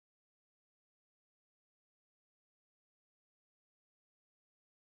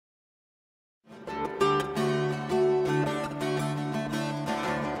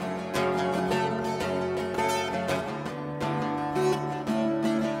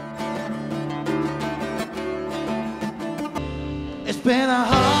been a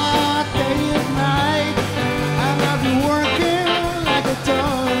hard day and night, and I've been working like a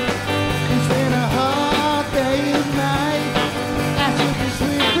dog. It's been a hard day and night, I should be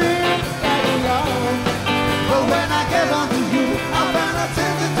sleeping like a log. But when I get onto you, I find a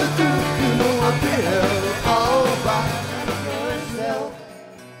something to do. You know I feel all by yourself.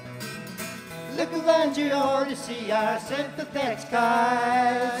 Look around you, all you see are sympathetic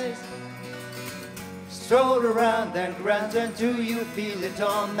skies. Stroll around and grunt until you feel it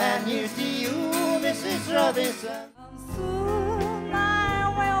on, man. You see you, Mrs. Robinson. Soon I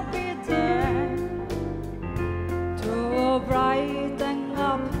will be there to brighten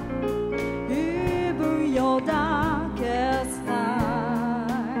up even your darkest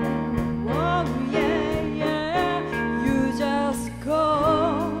night. Oh yeah, yeah, you just go.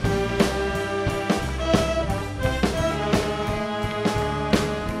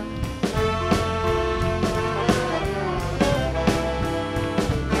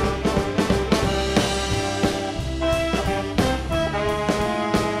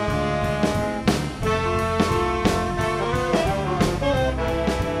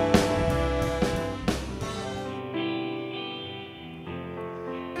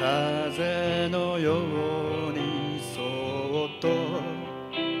風のようにそっと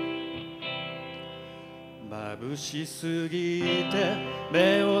眩しすぎて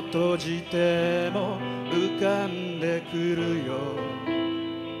目を閉じても浮かんでくるよ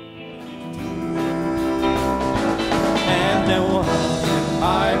And then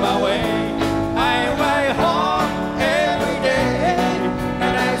I'm away, I'm way home every day,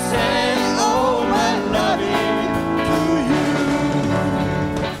 and I send all my loving to you.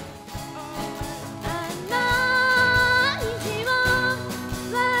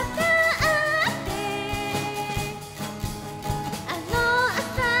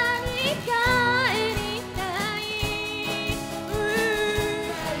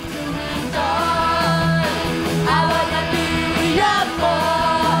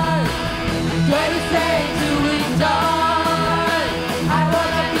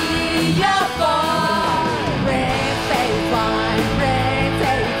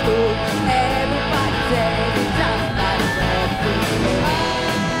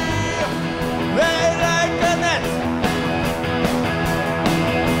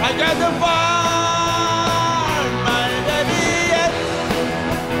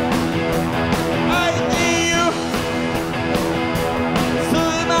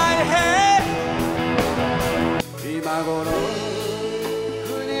 今頃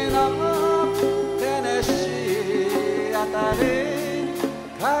国のテネシーあたり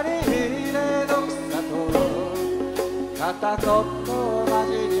借り入れの草と片言混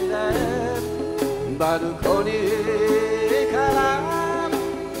じりでバルコニーから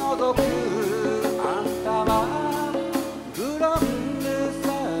覗くあんたはグロンでさ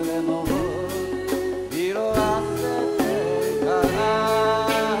えも色あせてから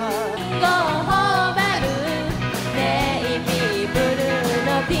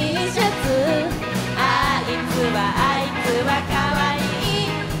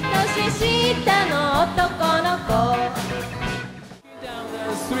下の男の子 Down the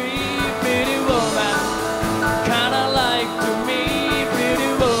street, pretty woman, kinda like to me,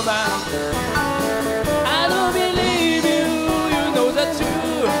 pretty woman. I don't believe you, you know the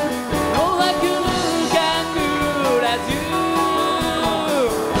truth. No, I can look as good as you.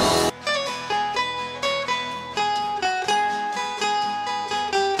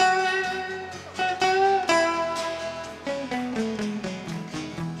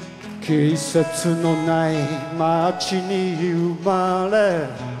 季節のない街に生まれ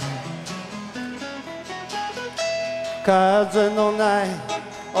風のない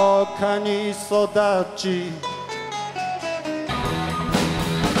丘に育ち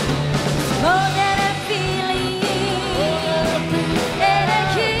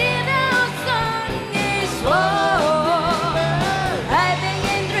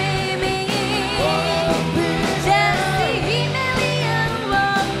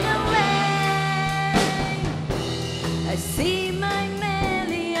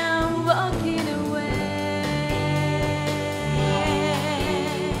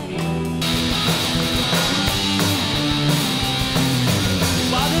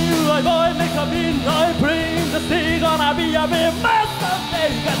I bring the sea, gonna be a big master day.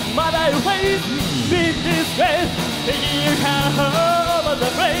 Cause what I face, beat this face, thinking you can hold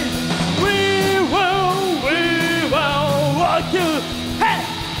the place. We will rock you. Hey!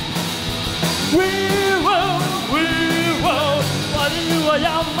 We will. What you are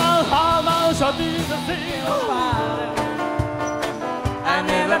young man, how much shall be the sea of fire? I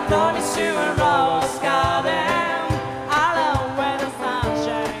never promised you a rose garden.